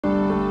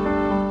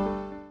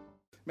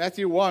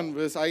Matthew 1,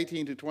 verse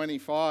 18 to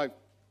 25.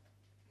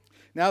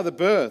 Now the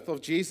birth of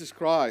Jesus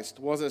Christ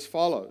was as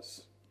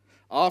follows.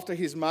 After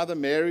his mother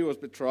Mary was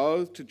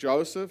betrothed to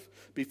Joseph,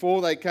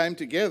 before they came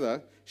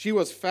together, she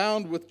was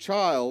found with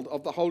child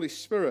of the Holy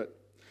Spirit.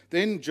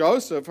 Then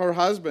Joseph, her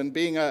husband,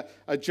 being a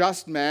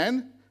just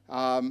man,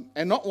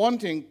 and not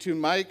wanting to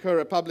make her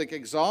a public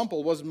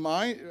example, was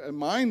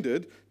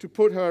minded to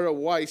put her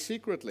away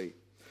secretly.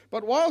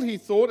 But while he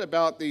thought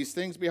about these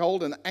things,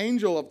 behold, an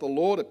angel of the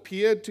Lord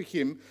appeared to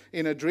him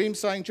in a dream,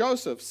 saying,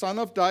 Joseph, son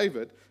of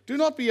David, do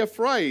not be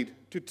afraid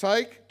to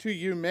take to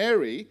you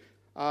Mary,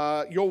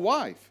 your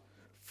wife,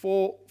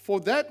 for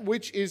that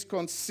which is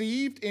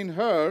conceived in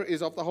her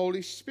is of the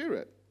Holy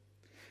Spirit.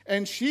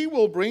 And she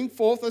will bring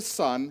forth a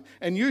son,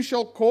 and you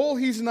shall call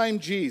his name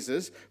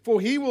Jesus,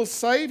 for he will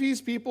save his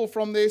people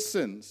from their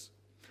sins.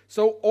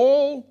 So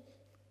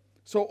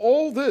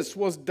all this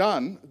was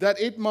done that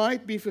it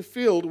might be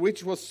fulfilled,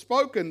 which was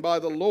spoken by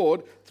the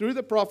Lord through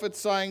the prophet,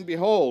 saying,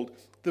 Behold,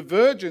 the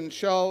virgin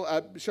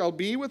shall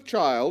be with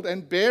child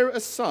and bear a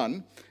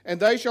son, and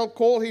they shall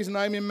call his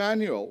name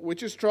Emmanuel,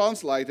 which is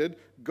translated,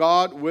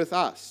 God with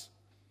us.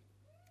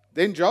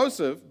 Then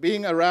Joseph,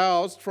 being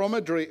aroused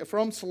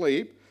from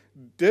sleep,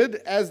 did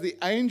as the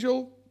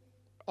angel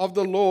of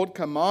the Lord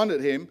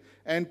commanded him,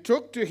 and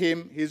took to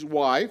him his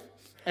wife,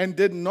 and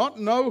did not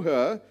know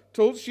her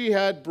till she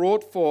had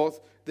brought forth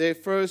their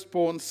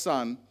firstborn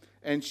son,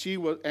 and he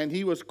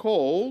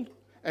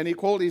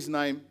called his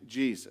name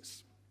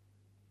Jesus.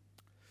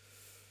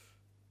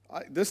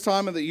 This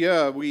time of the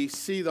year, we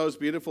see those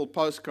beautiful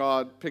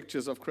postcard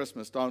pictures of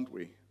Christmas, don't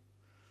we?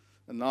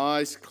 A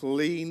nice,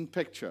 clean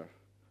picture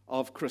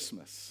of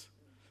Christmas.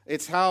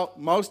 It's how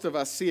most of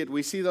us see it.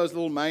 We see those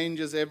little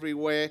mangers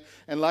everywhere,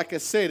 and like I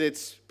said,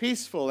 it's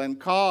peaceful and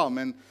calm,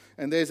 and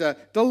there's a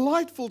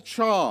delightful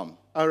charm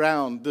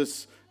around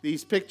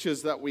these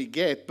pictures that we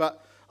get.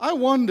 But I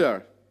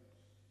wonder,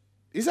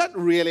 is that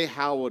really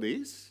how it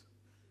is?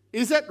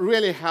 Is that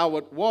really how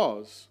it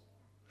was?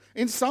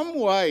 In some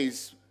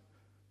ways,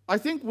 I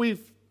think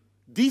we've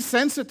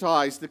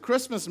desensitized the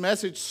Christmas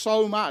message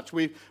so much.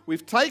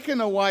 We've taken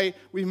away,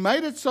 we've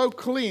made it so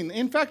clean.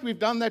 In fact, we've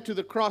done that to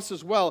the cross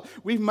as well.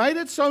 We've made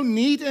it so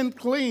neat and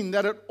clean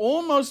that it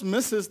almost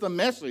misses the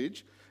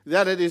message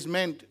that it is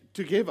meant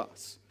to give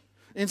us.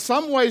 In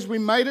some ways, we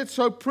made it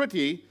so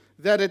pretty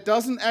that it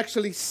doesn't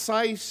actually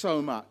say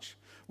so much.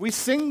 We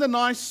sing the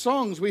nice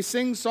songs. We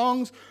sing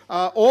songs,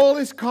 all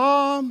is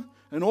calm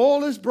and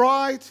all is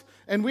bright.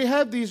 And we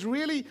have these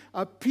really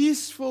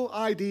peaceful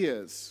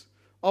ideas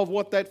of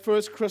what that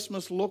first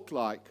Christmas looked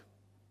like.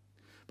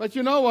 But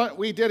you know what?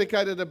 We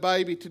dedicated a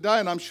baby today,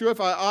 and I'm sure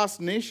if I asked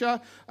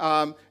Nisha,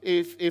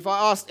 if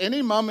I asked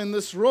any mum in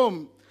this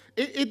room,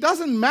 it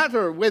doesn't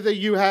matter whether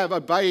you have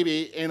a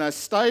baby in a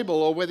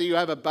stable or whether you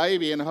have a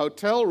baby in a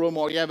hotel room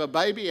or you have a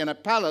baby in a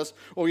palace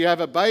or you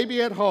have a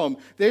baby at home.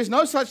 There's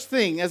no such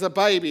thing as a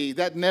baby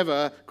that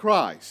never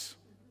cries.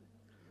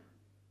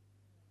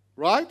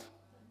 Right?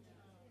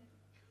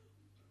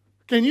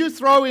 Can you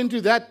throw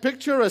into that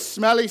picture a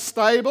smelly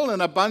stable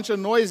and a bunch of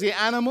noisy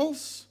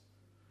animals?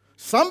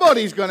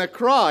 Somebody's going to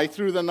cry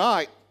through the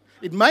night.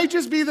 It may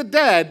just be the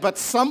dad, but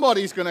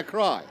somebody's going to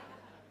cry.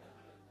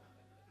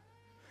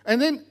 And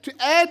then to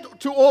add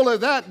to all of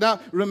that, now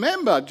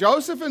remember,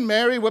 Joseph and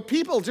Mary were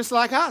people just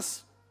like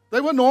us. They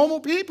were normal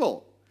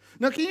people.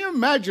 Now can you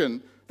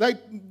imagine,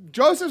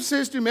 Joseph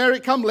says to Mary,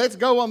 come, let's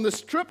go on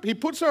this trip. He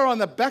puts her on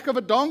the back of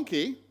a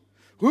donkey.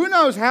 Who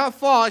knows how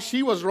far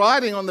she was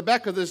riding on the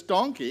back of this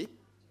donkey?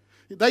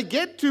 They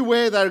get to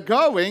where they're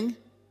going,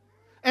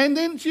 and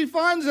then she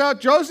finds out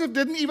Joseph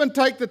didn't even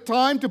take the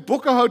time to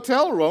book a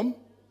hotel room.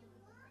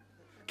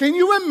 Can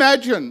you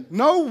imagine?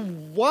 No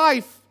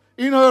wife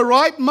in her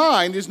right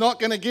mind is not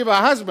going to give her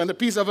husband a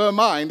piece of her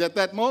mind at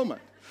that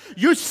moment.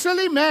 You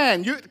silly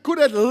man, you could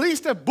at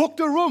least have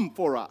booked a room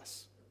for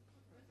us.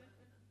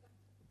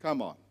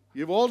 Come on,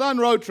 you've all done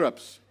road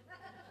trips.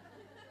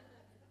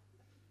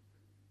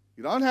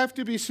 You don't have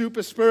to be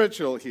super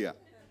spiritual here.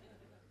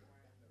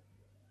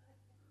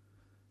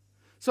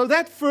 So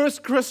that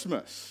first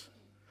Christmas,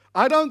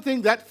 I don't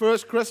think that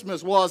first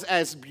Christmas was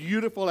as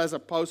beautiful as a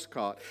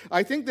postcard.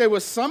 I think there were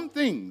some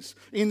things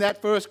in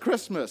that first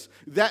Christmas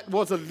that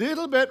was a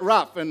little bit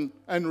rough and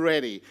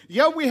ready.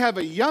 Yeah, we have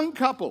a young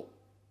couple.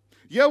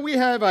 Yeah, we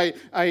have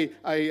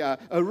a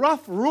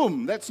rough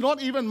room that's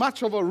not even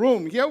much of a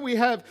room. Here we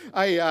have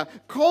a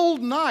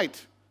cold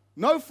night.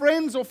 No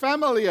friends or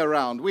family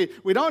around.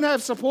 We don't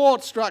have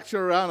support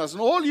structure around us.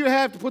 And all you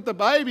have to put the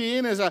baby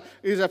in is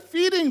a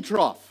feeding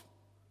trough.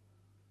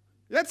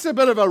 That's a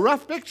bit of a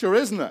rough picture,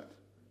 isn't it?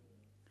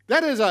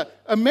 That is a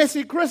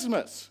messy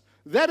Christmas.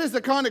 That is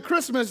the kind of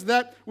Christmas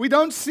that we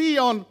don't see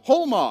on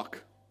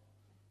Hallmark.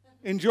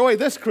 Enjoy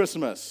this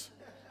Christmas.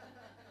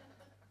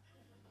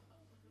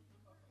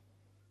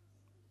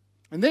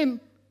 And then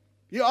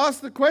you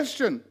ask the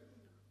question,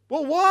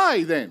 well,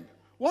 why then?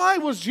 Why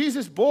was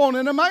Jesus born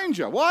in a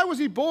manger? Why was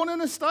he born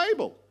in a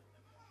stable?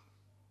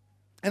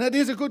 And it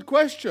is a good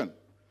question.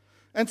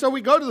 And so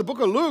we go to the book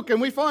of Luke, and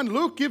we find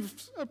Luke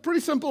gives a pretty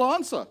simple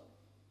answer.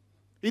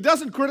 He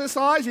doesn't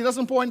criticize, he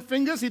doesn't point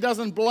fingers, he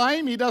doesn't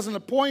blame, he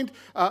doesn't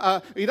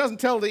he doesn't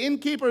tell the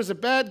innkeeper is a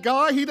bad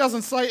guy, he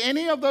doesn't say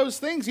any of those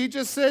things. He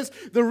just says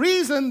the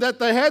reason that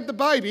they had the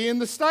baby in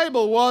the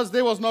stable was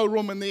there was no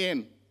room in the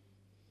inn.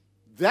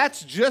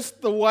 That's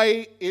just the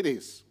way it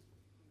is.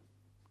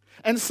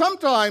 And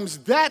sometimes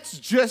that's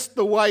just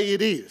the way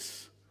it is.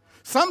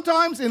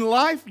 Sometimes in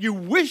life, you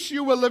wish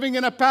you were living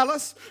in a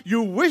palace.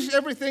 You wish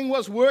everything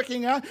was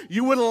working out.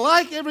 You would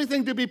like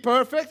everything to be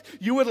perfect.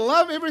 You would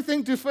love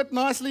everything to fit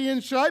nicely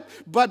in shape.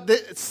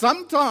 But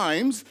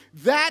sometimes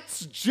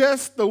that's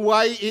just the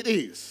way it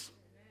is.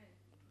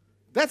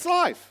 That's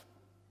life.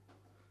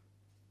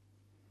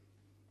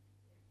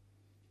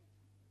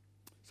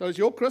 So is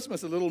your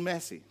Christmas a little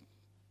messy?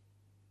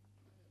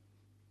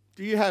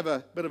 Do you have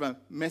a bit of a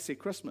messy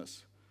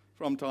Christmas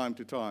from time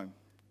to time?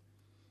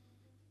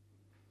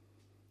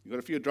 You got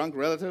a few drunk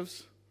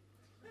relatives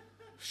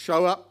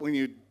show up when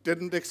you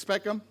didn't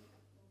expect them?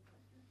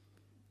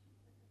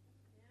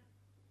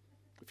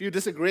 A few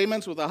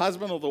disagreements with the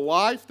husband or the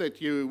wife that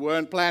you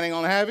weren't planning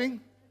on having?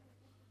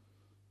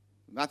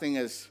 Nothing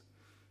as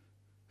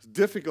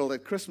difficult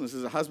at Christmas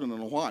as a husband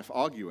and a wife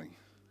arguing.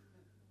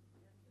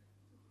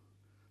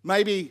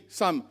 Maybe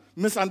some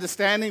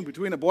misunderstanding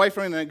between a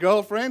boyfriend and a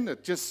girlfriend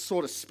that just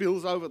sort of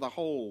spills over the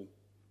whole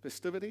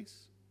festivities.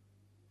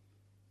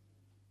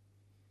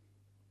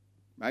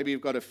 Maybe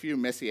you've got a few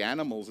messy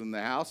animals in the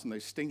house and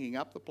they're stinking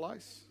up the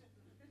place.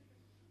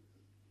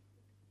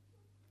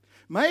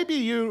 Maybe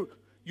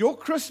your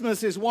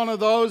Christmas is one of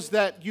those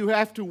that you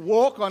have to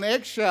walk on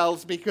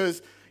eggshells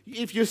because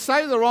if you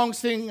say the wrong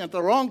thing at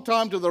the wrong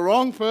time to the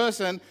wrong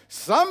person,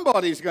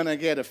 somebody's going to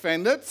get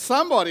offended,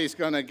 somebody's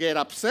going to get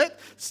upset.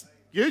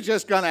 You're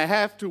just going to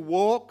have to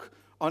walk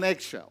on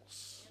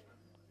eggshells.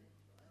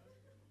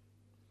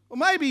 Or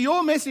maybe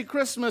your messy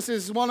Christmas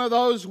is one of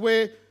those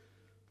where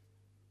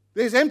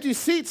there's empty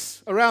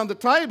seats around the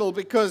table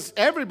because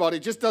everybody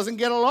just doesn't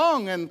get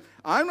along, and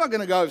I'm not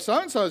going to go if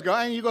so-and-so's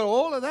going, and you've got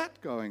all of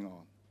that going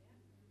on.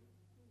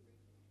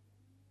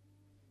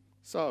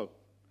 So,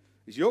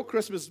 is your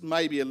Christmas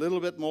maybe a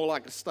little bit more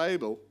like a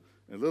stable,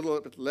 a little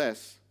bit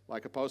less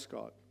like a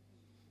postcard?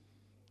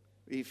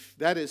 If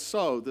that is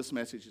so, this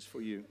message is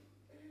for you.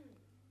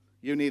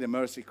 You need a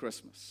mercy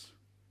Christmas.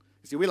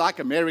 You see, we like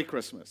a Merry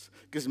Christmas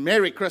because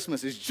Merry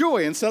Christmas is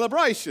joy and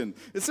celebration.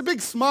 It's a big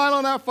smile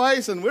on our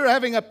face and we're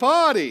having a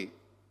party.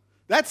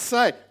 That's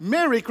say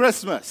Merry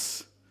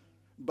Christmas.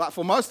 But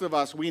for most of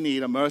us, we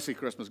need a mercy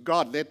Christmas.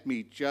 God, let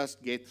me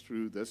just get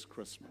through this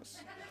Christmas.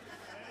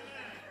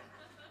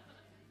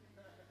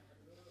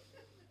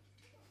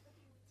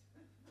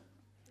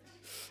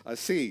 I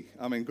see,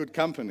 I'm in good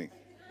company.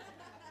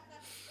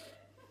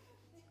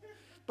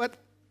 But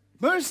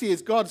mercy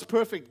is God's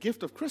perfect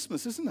gift of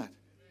Christmas, isn't it?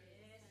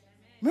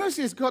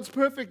 Mercy is God's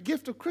perfect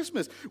gift of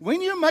Christmas.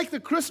 When you make the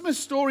Christmas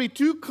story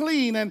too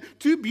clean and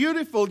too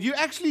beautiful, you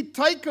actually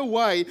take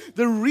away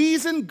the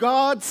reason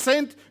God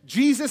sent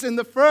Jesus in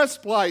the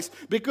first place,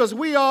 because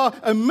we are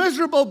a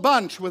miserable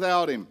bunch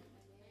without Him.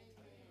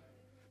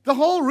 The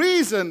whole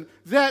reason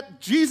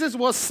that Jesus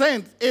was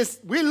sent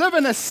is we live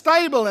in a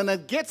stable and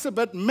it gets a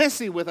bit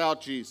messy without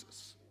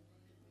Jesus.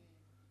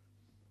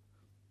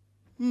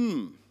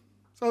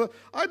 So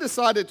I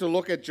decided to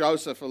look at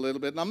Joseph a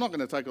little bit, and I'm not going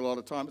to take a lot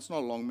of time. It's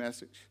not a long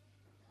message.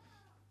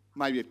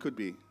 Maybe it could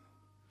be.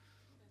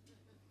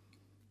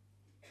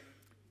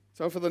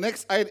 So for the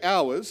next 8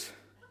 hours,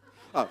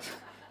 I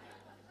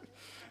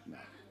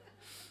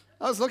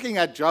was looking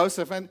at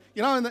Joseph, and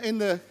you know,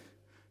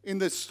 in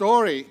the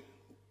story,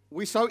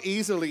 we so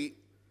easily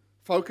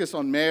focus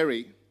on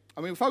Mary. I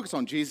mean, we focus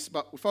on Jesus,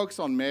 but we focus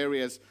on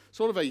Mary as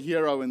sort of a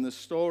hero in this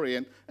story,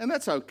 and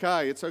that's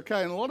okay. It's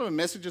okay. And a lot of the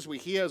messages we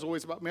hear is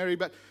always about Mary,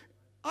 but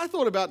I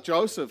thought about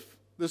Joseph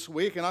this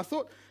week, and I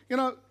thought, you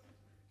know,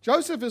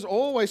 Joseph is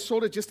always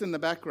sort of just in the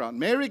background.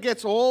 Mary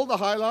gets all the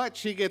highlights.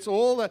 She gets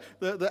all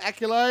the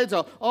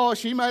accolades. Oh,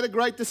 she made a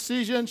great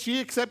decision. She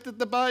accepted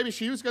the baby.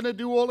 She was going to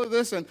do all of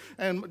this, and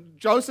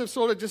Joseph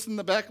sort of just in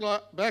the back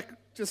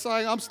just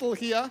saying, I'm still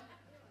here.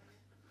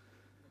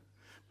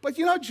 But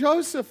you know,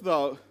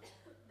 Joseph's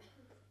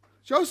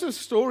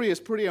story is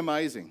pretty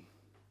amazing.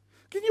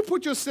 Can you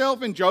put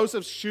yourself in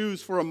Joseph's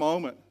shoes for a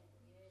moment?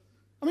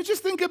 I mean,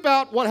 just think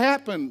about what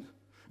happened.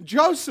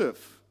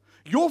 Joseph,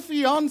 your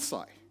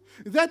fiancé,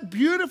 that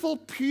beautiful,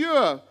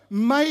 pure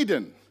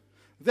maiden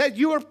that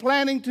you are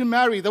planning to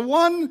marry, the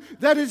one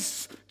that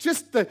is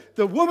just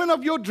the woman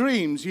of your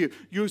dreams,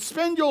 you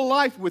spend your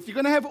life with, you're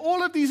going to have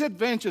all of these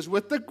adventures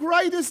with the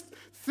greatest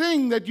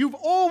thing that you've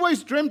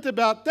always dreamt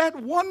about, that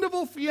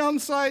wonderful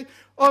fiancé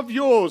of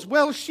yours.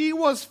 Well, she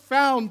was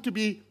found to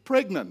be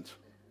pregnant.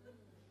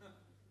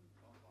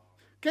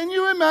 Can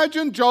you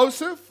imagine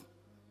Joseph?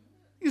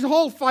 His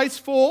whole face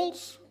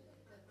falls.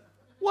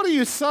 What are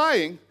you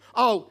saying?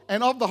 Oh,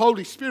 and of the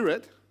Holy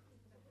Spirit.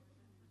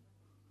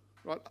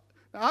 Right?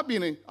 Now,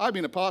 I've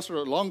been a pastor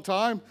a long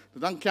time,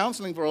 I've done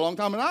counseling for a long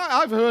time, and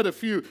I've heard a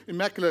few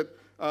immaculate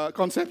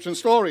conception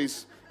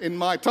stories in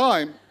my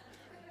time.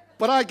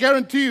 But I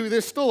guarantee you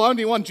there's still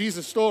only one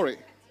Jesus story.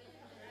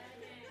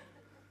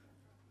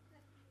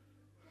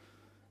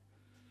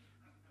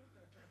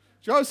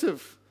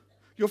 Joseph,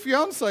 your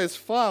fiancée is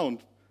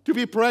found to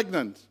be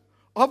pregnant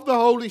of the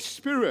Holy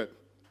Spirit.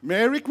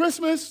 Merry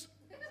Christmas.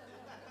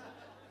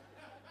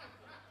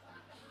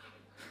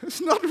 It's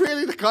not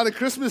really the kind of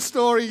Christmas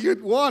story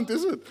you'd want,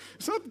 is it?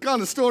 It's not the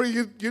kind of story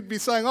you'd be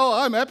saying, oh,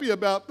 I'm happy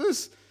about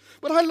this.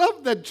 But I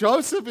love that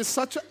Joseph is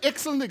such an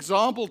excellent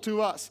example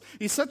to us.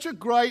 He's such a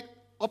great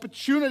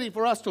opportunity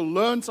for us to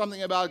learn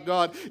something about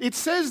God. It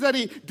says that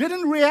he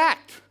didn't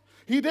react.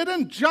 He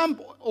didn't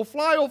jump or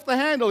fly off the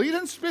handle. He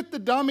didn't spit the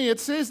dummy. It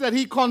says that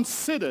he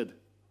considered.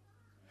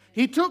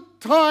 He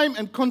took time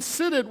and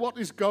considered what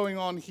is going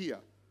on here.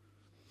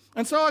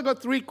 And so I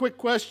got 3 quick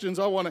questions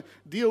I want to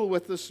deal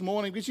with this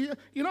morning. Because, you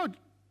know,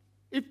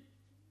 if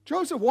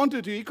Joseph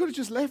wanted to, he could have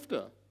just left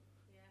her.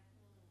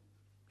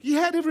 He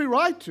had every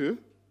right to,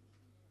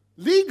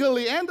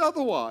 legally and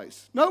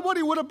otherwise.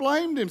 Nobody would have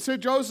blamed him.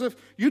 Said, Joseph,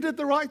 you did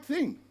the right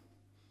thing.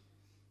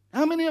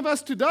 How many of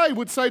us today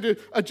would say to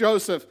a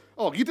Joseph,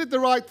 oh, you did the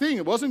right thing.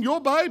 It wasn't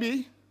your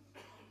baby.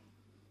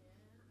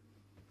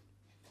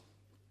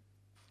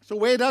 So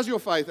where does your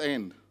faith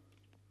end?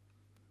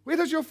 Where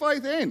does your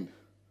faith end?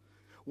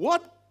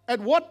 At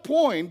what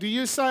point do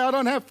you say, I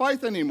don't have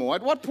faith anymore?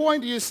 At what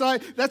point do you say,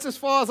 that's as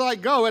far as I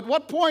go? At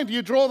what point do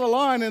you draw the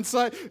line and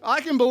say,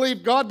 I can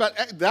believe God,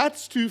 but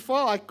that's too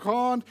far. I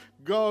can't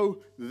go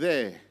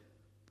there.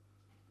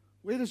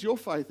 Where does your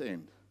faith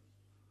end?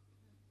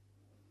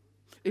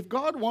 If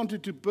God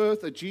wanted to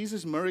birth a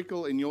Jesus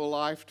miracle in your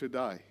life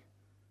today,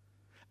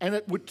 and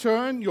it would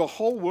turn your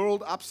whole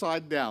world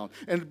upside down,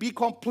 and it'd be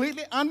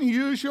completely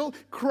unusual,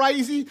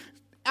 crazy,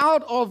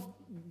 out of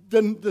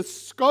the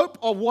scope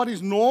of what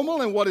is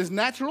normal and what is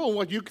natural and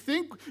what you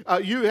think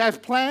you have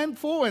planned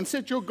for and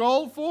set your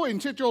goal for and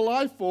set your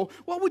life for,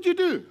 what would you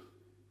do?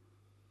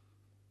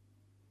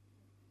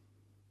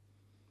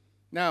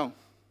 Now,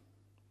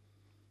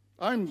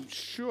 I'm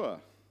sure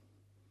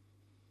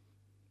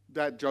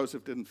that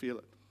Joseph didn't feel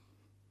it.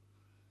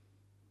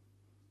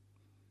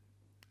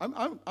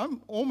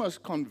 I'm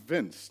almost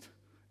convinced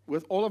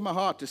with all of my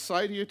heart to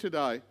say to you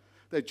today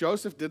that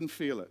Joseph didn't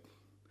feel it.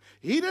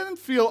 He didn't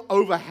feel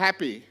over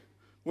happy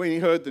when he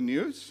heard the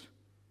news.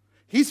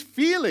 His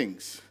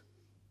feelings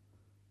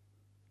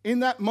in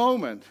that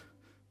moment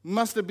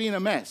must have been a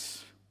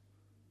mess.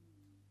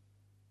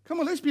 Come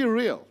on, let's be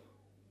real.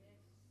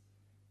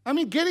 I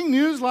mean, getting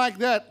news like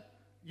that,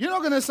 you're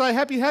not going to say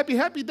happy, happy,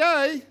 happy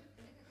day.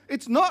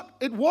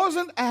 It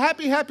wasn't a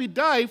happy, happy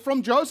day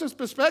from Joseph's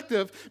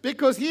perspective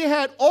because he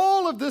had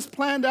all of this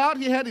planned out.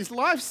 He had his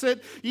life set.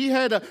 He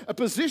had a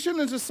position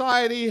in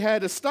society. He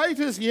had a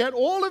status. He had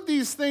all of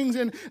these things.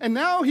 And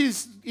now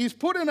he's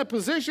put in a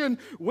position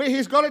where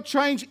he's got to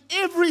change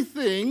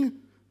everything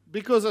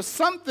because of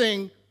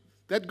something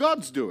that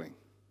God's doing.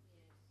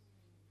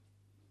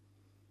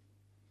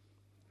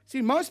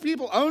 See, most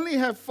people only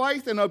have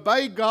faith and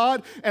obey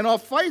God and are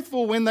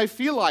faithful when they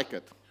feel like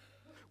it.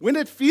 When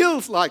it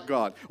feels like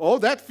God. Oh,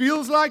 that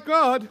feels like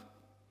God.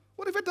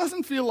 What if it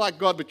doesn't feel like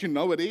God, but you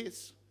know it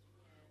is?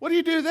 What do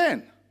you do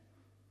then?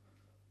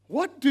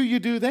 What do you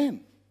do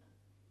then?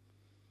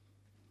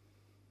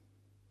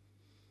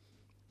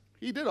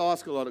 He did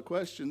ask a lot of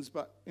questions,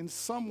 but in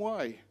some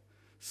way,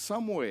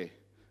 somewhere,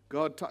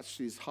 God touched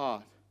his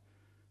heart,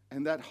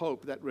 and that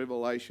hope, that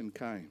revelation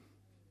came.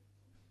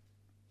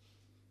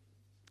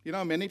 You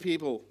know, many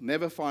people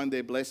never find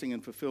their blessing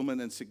and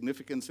fulfillment and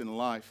significance in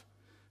life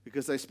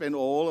because they spend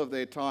all of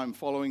their time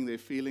following their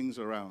feelings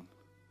around.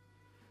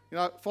 You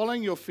know,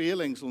 following your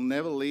feelings will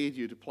never lead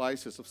you to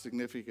places of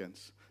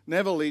significance,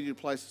 never lead you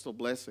to places of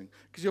blessing,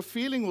 because your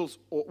feeling will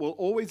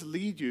always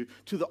lead you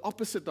to the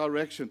opposite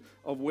direction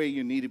of where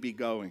you need to be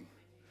going.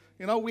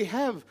 You know, we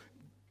have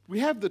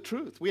the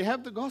truth. We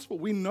have the gospel.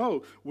 We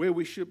know where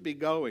we should be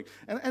going.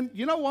 And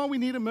you know why we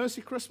need a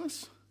mercy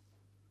Christmas?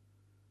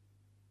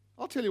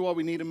 I'll tell you why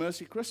we need a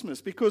mercy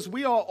Christmas, because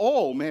we are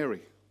all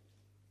Mary.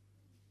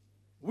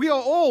 We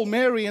are all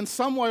Mary in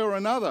some way or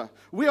another.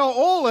 We are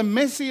all a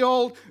messy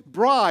old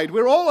bride.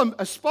 We're all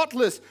a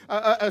spotless,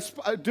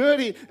 a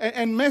dirty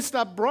and messed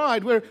up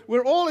bride.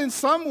 We're all in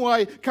some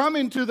way come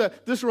into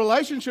this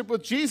relationship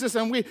with Jesus,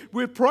 and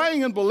we're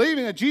praying and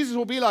believing that Jesus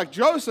will be like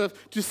Joseph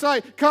to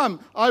say,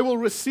 come, I will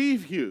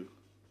receive you.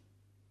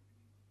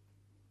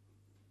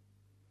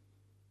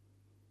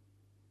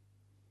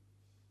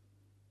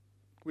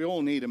 We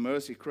all need a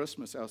mercy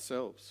Christmas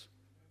ourselves.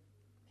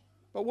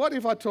 But what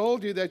if I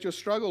told you that your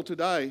struggle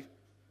today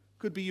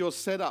could be your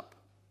setup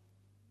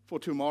for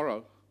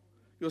tomorrow,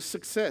 your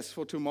success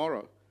for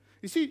tomorrow?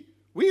 You see,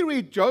 we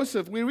read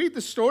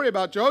the story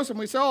about Joseph, and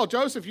we say, oh,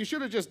 Joseph, you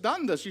should have just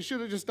done this, you should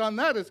have just done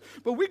that.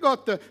 But we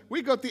got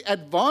the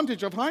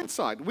advantage of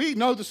hindsight. We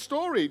know the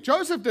story.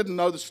 Joseph didn't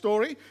know the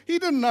story. He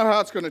didn't know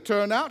how it's going to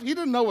turn out. He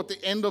didn't know what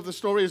the end of the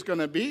story is going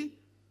to be.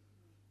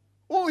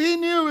 All he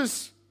knew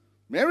is,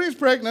 Mary is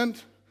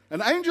pregnant,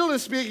 an angel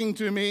is speaking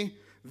to me.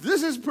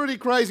 This is pretty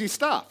crazy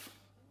stuff.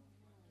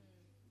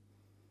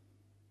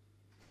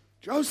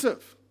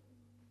 Joseph,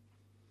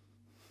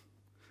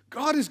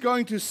 God is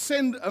going to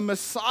send a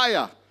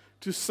Messiah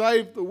to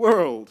save the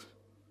world.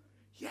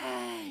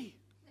 Yay!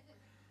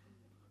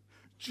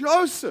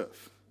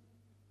 Joseph,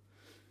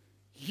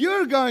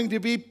 you're going to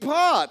be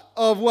part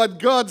of what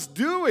God's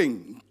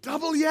doing.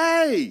 Double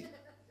yay.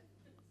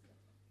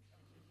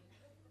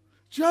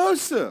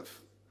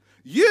 Joseph,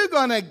 you're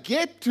going to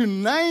get to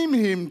name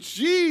him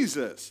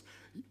Jesus.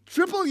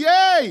 Triple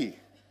yay.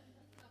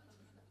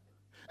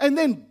 And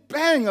then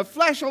bang, a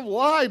flash of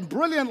light,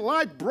 brilliant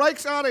light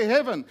breaks out of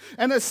heaven.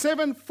 And a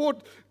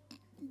 7-foot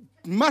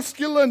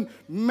muscular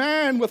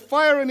man with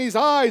fire in his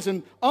eyes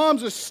and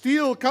arms of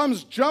steel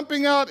comes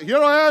jumping out.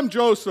 Here I am,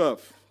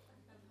 Joseph.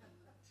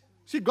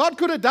 See, God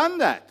could have done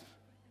that.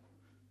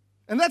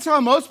 And that's how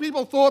most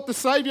people thought the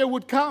Savior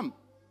would come.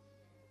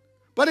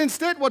 But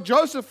instead, what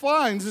Joseph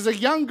finds is a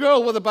young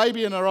girl with a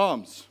baby in her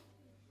arms.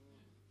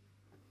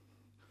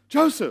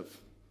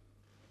 Joseph,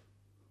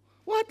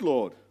 what,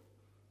 Lord?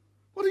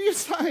 What are you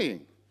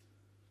saying?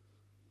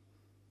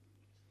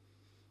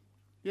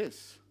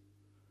 Yes.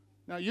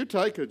 Now you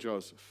take her,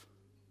 Joseph,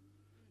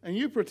 and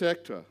you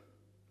protect her,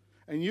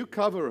 and you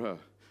cover her,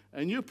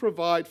 and you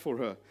provide for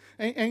her,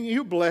 and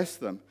you bless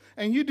them,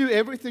 and you do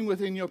everything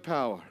within your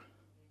power.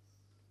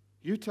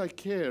 You take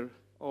care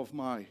of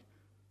my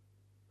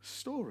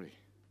story.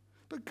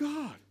 But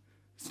God,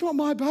 it's not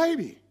my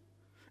baby.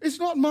 It's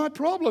not my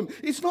problem.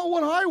 It's not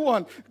what I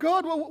want.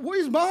 God,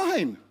 where's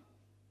mine?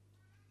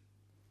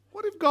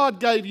 What if God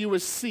gave you a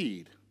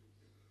seed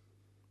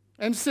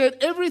and said,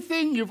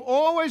 everything you've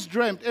always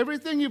dreamt,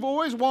 everything you've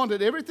always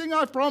wanted, everything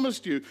I've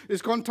promised you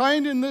is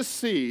contained in this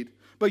seed,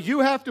 but you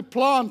have to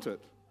plant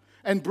it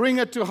and bring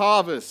it to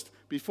harvest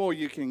before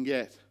you can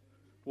get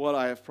what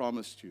I have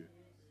promised you?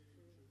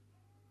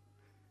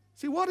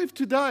 See, what if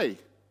today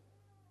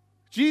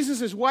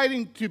Jesus is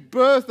waiting to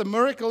birth a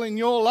miracle in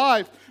your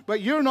life, but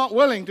you're not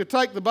willing to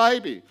take the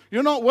baby.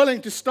 You're not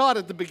willing to start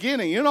at the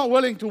beginning. You're not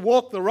willing to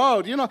walk the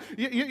road.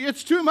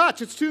 It's too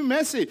much. It's too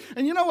messy.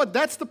 And you know what?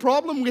 That's the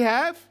problem we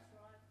have.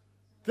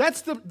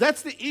 That's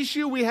the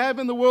issue we have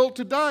in the world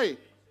today.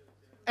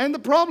 And the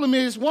problem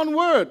is one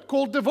word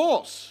called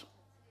divorce.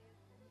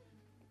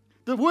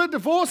 The word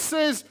divorce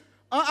says,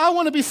 I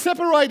want to be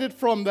separated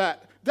from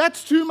that.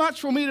 That's too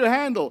much for me to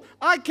handle.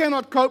 I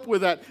cannot cope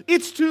with that.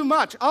 It's too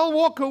much. I'll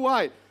walk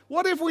away.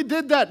 What if we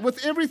did that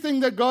with everything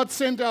that God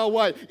sent our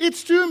way?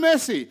 It's too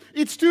messy.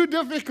 It's too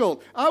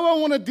difficult. I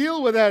don't want to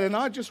deal with that, and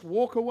I just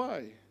walk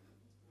away.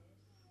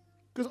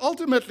 Because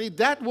ultimately,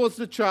 that was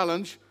the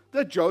challenge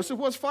that Joseph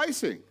was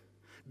facing.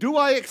 Do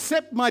I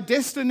accept my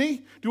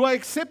destiny? Do I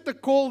accept the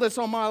call that's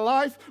on my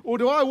life? Or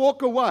do I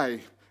walk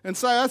away and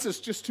say, this is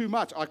just too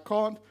much. I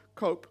can't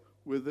cope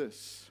with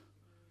this.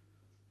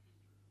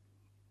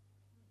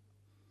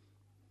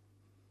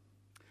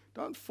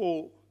 Don't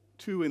fall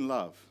too in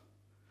love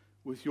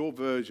with your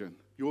version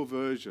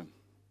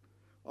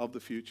of the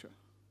future.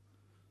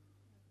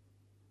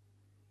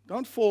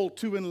 Don't fall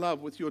too in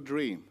love with your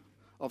dream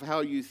of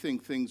how you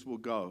think things will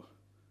go.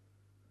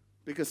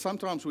 Because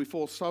sometimes we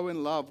fall so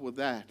in love with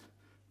that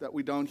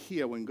we don't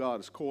hear when God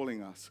is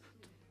calling us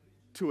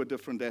to a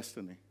different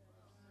destiny.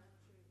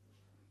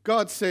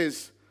 God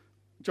says,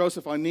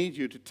 Joseph, I need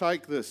you to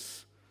take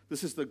this.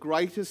 This is the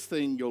greatest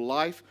thing your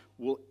life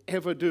will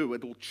ever do.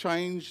 It will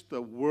change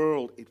the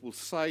world. It will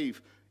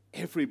save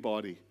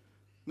everybody.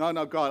 No,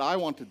 God, I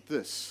wanted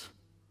this.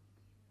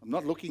 I'm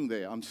not looking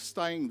there. I'm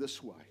staying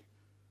this way.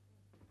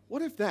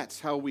 What if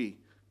that's how we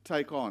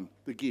take on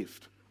the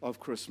gift of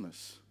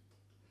Christmas?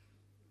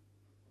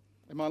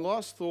 And my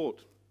last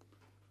thought,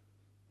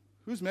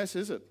 whose mess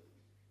is it?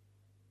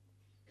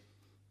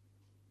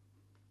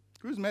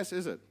 Whose mess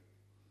is it?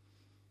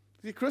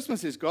 See,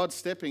 Christmas is God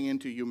stepping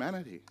into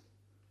humanity.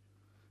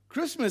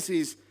 Christmas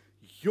is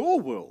your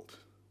world.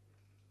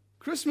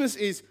 Christmas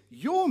is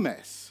your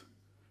mess.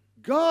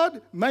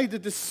 God made the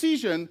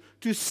decision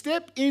to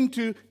step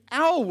into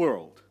our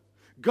world.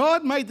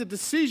 God made the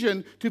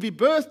decision to be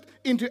birthed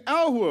into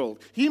our world.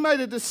 He made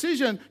a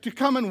decision to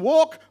come and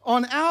walk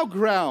on our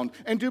ground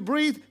and to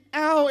breathe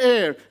our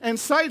air and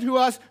say to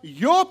us,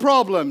 your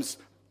problems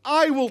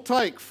I will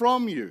take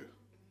from you.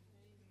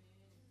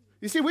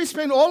 You see, we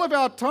spend all of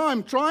our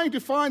time trying to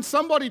find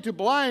somebody to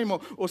blame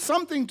or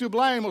something to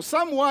blame or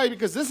some way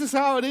because this is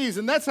how it is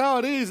and that's how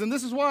it is and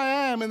this is why I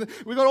am. And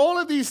we've got all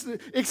of these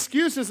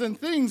excuses and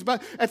things,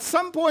 but at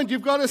some point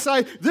you've got to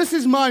say, this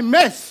is my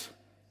mess.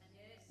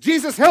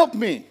 Jesus, help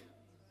me.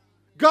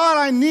 God,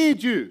 I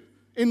need you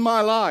in my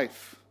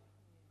life.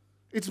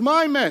 It's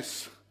my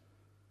mess.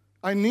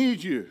 I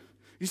need you.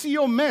 You see,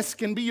 your mess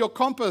can be your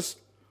compass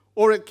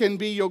or it can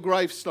be your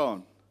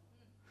gravestone.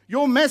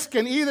 Your mess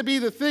can either be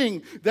the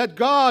thing that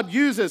God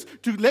uses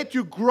to let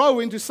you grow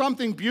into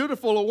something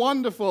beautiful or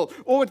wonderful,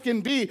 or it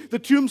can be the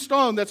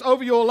tombstone that's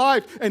over your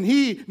life, and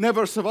he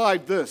never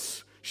survived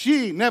this.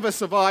 She never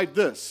survived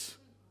this.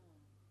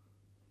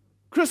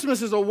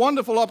 Christmas is a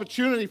wonderful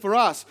opportunity for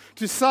us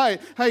to say,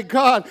 hey,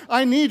 God,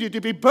 I need you to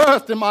be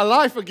birthed in my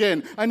life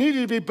again. I need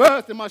you to be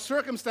birthed in my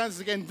circumstances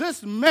again.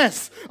 This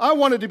mess, I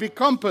want it to be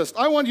compassed.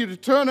 I want you to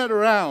turn it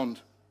around.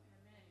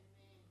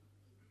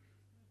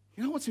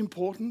 You know what's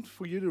important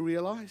for you to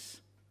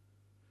realize?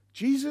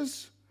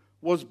 Jesus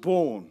was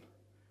born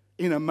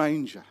in a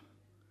manger,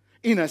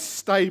 in a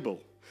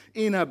stable,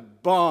 in a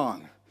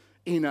barn,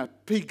 in a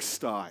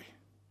pigsty.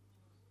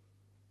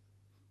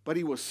 But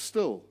he was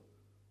still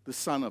the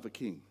son of a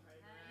king.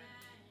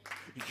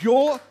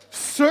 Your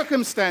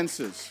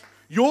circumstances,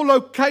 your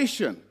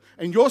location,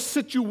 and your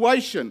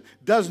situation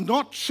does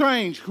not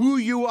change who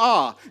you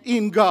are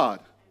in God.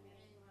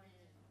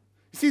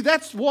 See,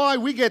 that's why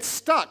we get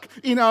stuck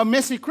in our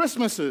messy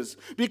Christmases,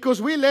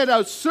 because we let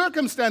our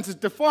circumstances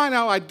define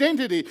our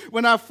identity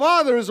when our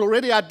Father has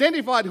already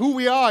identified who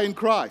we are in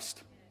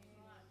Christ.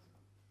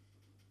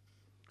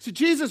 See,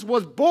 Jesus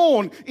was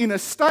born in a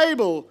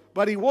stable,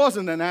 but he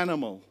wasn't an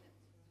animal.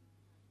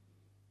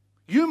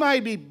 You may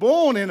be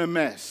born in a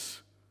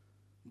mess,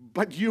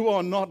 but you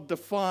are not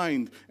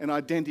defined and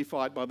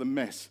identified by the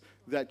mess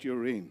that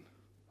you're in.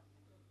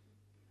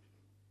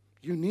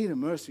 You need a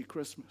mercy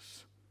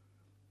Christmas.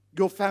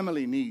 Your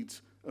family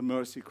needs a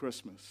mercy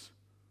Christmas.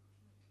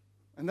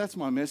 And that's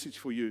my message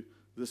for you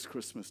this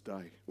Christmas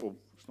day. Well,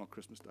 it's not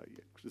Christmas day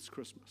yet. It's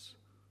Christmas.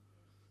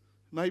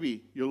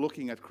 Maybe you're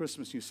looking at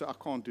Christmas and you say, I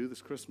can't do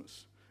this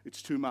Christmas.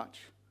 It's too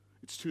much.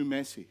 It's too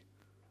messy.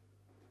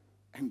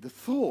 And the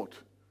thought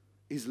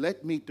is,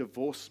 let me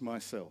divorce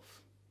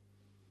myself.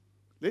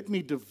 Let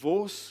me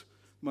divorce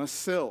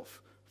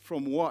myself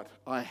from what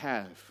I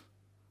have.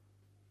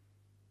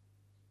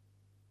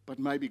 But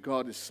maybe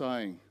God is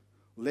saying,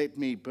 let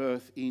me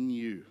birth in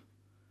you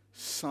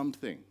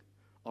something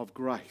of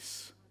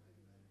grace,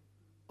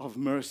 of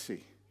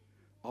mercy,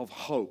 of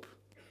hope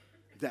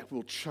that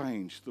will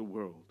change the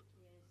world.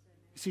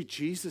 You see,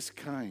 Jesus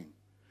came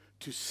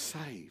to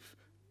save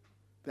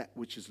that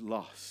which is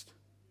lost.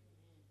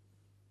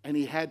 And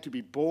he had to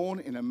be born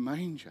in a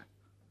manger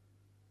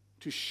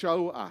to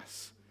show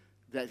us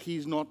that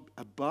he's not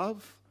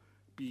above,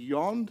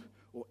 beyond,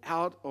 or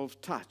out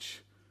of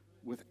touch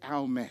with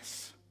our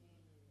mess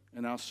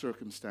and our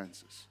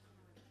circumstances.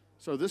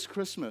 So this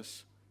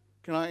Christmas,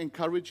 can I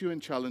encourage you and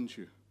challenge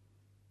you?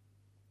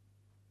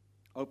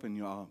 Open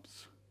your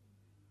arms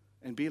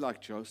and be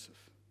like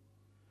Joseph.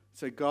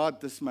 Say,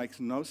 God, this makes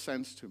no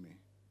sense to me.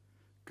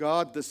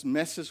 God, this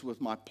messes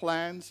with my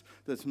plans.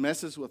 This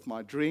messes with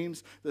my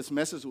dreams. This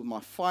messes with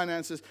my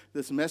finances.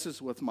 This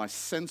messes with my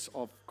sense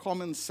of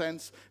common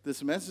sense.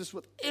 This messes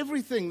with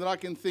everything that I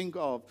can think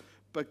of.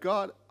 But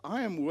God,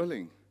 I am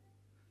willing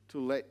to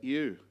let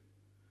you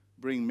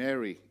bring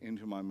Mary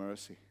into my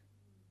mercy.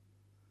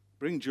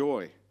 Bring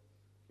joy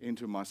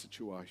into my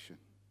situation.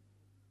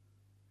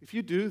 If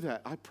you do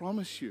that, I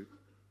promise you,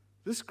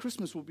 this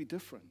Christmas will be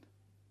different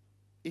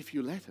if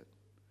you let it.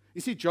 You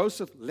see,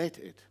 Joseph let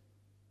it.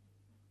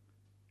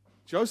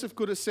 Joseph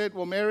could have said,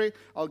 well, Mary,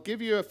 I'll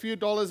give you a few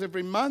dollars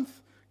every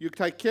month. You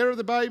take care of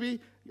the baby.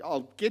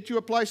 I'll get you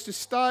a place to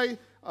stay.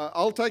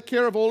 I'll take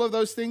care of all of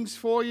those things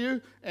for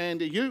you.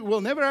 And you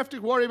will never have to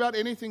worry about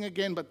anything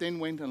again, but then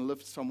went and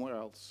lived somewhere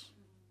else.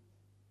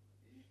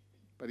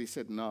 But he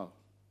said, no.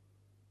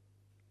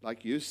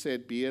 Like you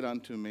said, be it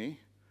unto me.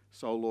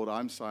 So, Lord,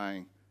 I'm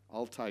saying,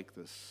 I'll take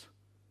this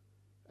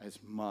as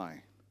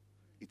mine.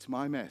 It's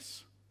my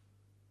mess,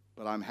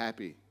 but I'm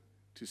happy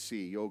to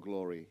see your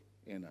glory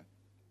in it.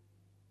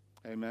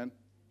 Amen?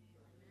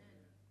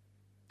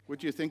 What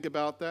do you think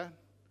about that?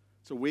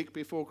 It's a week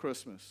before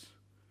Christmas.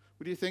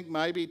 What do you think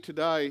maybe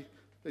today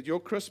that your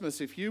Christmas,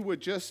 if you were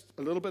just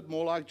a little bit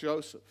more like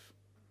Joseph,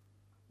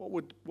 what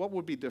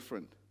would be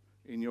different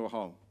in your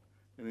home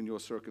and in your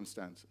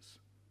circumstances?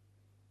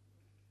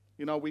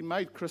 You know, we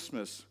made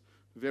Christmas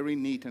very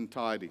neat and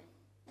tidy,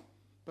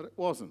 but it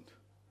wasn't.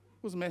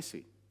 It was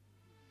messy.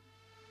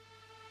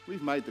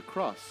 We've made the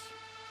cross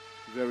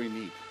very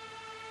neat.